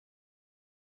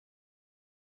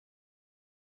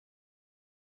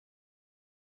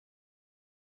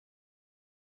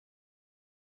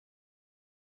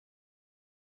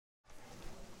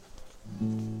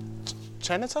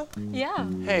Chinatown? Yeah.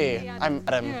 Hey, Yeah. I'm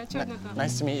Dahlem. Yeah, Chinatown.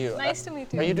 Nice to meet you. Nice to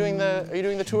meet you. Are you doing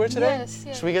the tour today? Yes,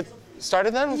 yes. Should we get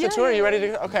started then with the tour? Are you ready to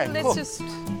go? Okay, Let's cool. just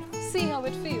see how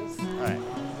it feels. All right.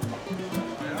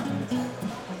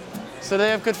 So do they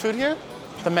have good food here?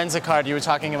 The Mensa card you were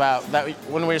talking about, that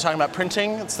when we were talking about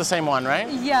printing, it's the same one, right?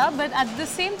 Yeah, but at the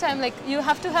same time, like you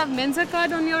have to have Mensa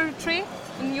card on your tray,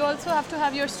 and you also have to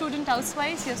have your student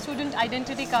Ausweis, your student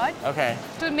identity card, Okay.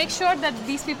 to make sure that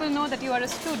these people know that you are a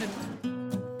student.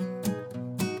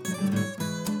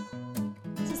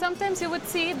 So sometimes you would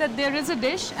see that there is a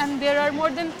dish and there are more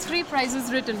than 3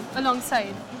 prizes written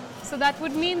alongside. So that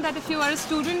would mean that if you are a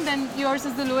student, then yours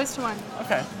is the lowest one.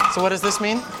 Okay. So what does this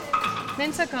mean?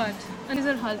 Mensa card, and these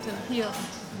are halten here.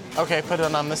 Okay, put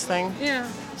it on this thing. Yeah,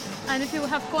 and if you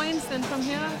have coins, then from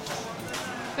here,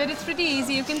 but it's pretty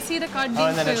easy. You can see the card being Oh,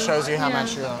 and then it filled. shows you how Yeah.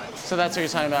 much you owe. So that's what you're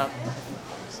talking about,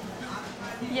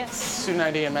 Yes. student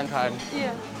ID and men card.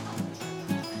 Yeah.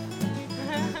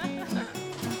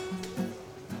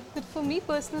 But for me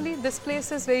personally, this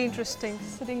place is very interesting,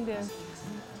 sitting there.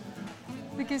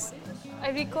 Because I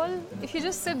recall, if you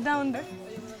just sit down there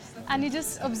and you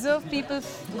just observe people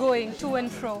going to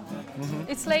and fro,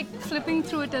 it's like flipping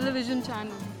through a television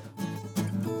channel.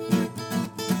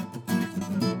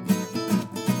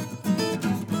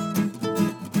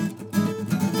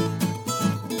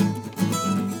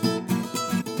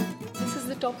 This is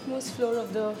the topmost floor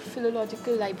of the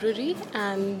Philological Library,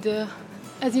 and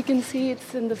as you can see,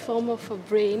 it's in the form of a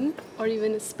brain or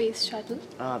even a space shuttle.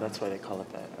 Ah, that's why they call it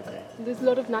that. Okay. There's a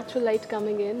lot of natural light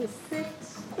coming in. Sit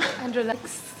and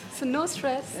relax. So no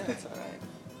stress. Yeah, that's all right.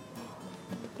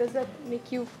 Does that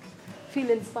make you feel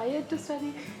inspired to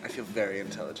study? I feel very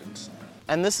intelligent.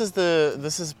 And this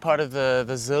is part of the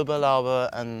Silberlaube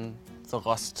and the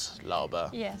Rostlaube.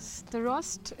 Yes. The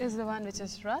Rost is the one which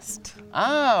is rust.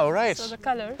 Ah, right. So the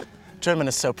color. German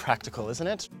is so practical, isn't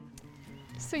it?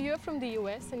 So you're from the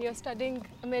US and you're studying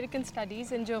American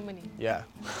studies in Germany. Yeah,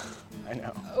 I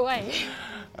know. Why?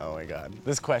 Oh my God,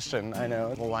 this question, I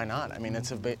know. Well, why not? I mean,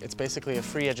 it's basically a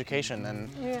free education, and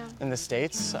Yeah. in the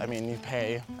States, I mean, you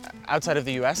pay. Outside of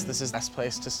the US, this is the best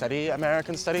place to study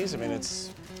American studies. I mean, it's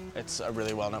a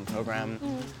really well-known program.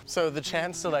 So the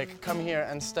chance to like come here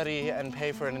and study and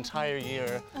pay for an entire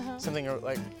year, something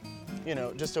like, you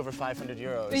know, just over 500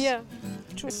 euros. Yeah.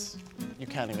 True. You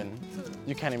can't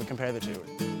even compare the two.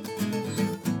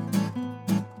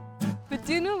 But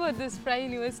do you know about this Freie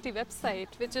University website,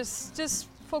 which is just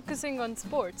focusing on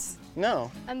sports? No.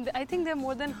 And I think there are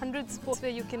more than 100 sports where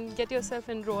you can get yourself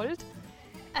enrolled.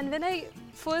 And when I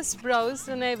first browsed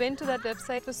and I went to that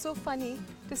website, it was so funny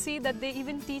to see that they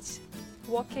even teach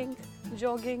walking,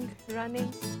 jogging,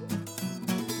 running.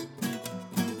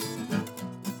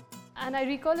 And I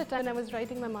recall a time I was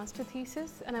writing my master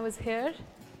thesis and I was here,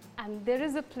 and there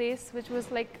is a place which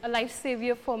was like a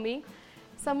lifesaver for me.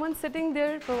 Someone sitting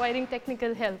there providing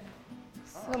technical help.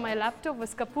 So my laptop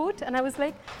was kaput and I was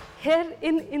like, here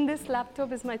in this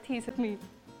laptop is my thesis. Me.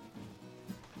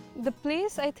 The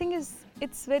place, I think,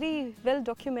 it's very well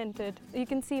documented. You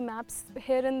can see maps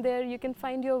here and there. You can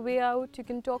find your way out. You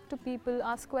can talk to people,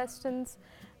 ask questions.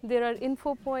 There are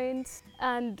info points,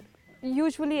 and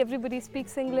usually everybody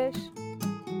speaks English.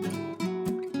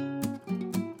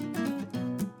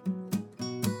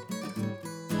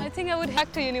 I think I would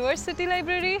hack to University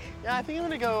Library. Yeah, I think I'm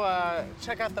gonna go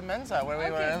check out the Mensa where we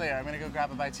were Okay. earlier. I'm gonna go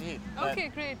grab a bite to eat. But Okay,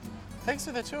 great. thanks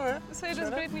for the tour. So it was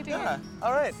great meeting Yeah. you.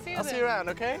 All right. See you I'll see then. you around,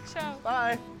 okay? Ciao.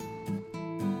 Bye.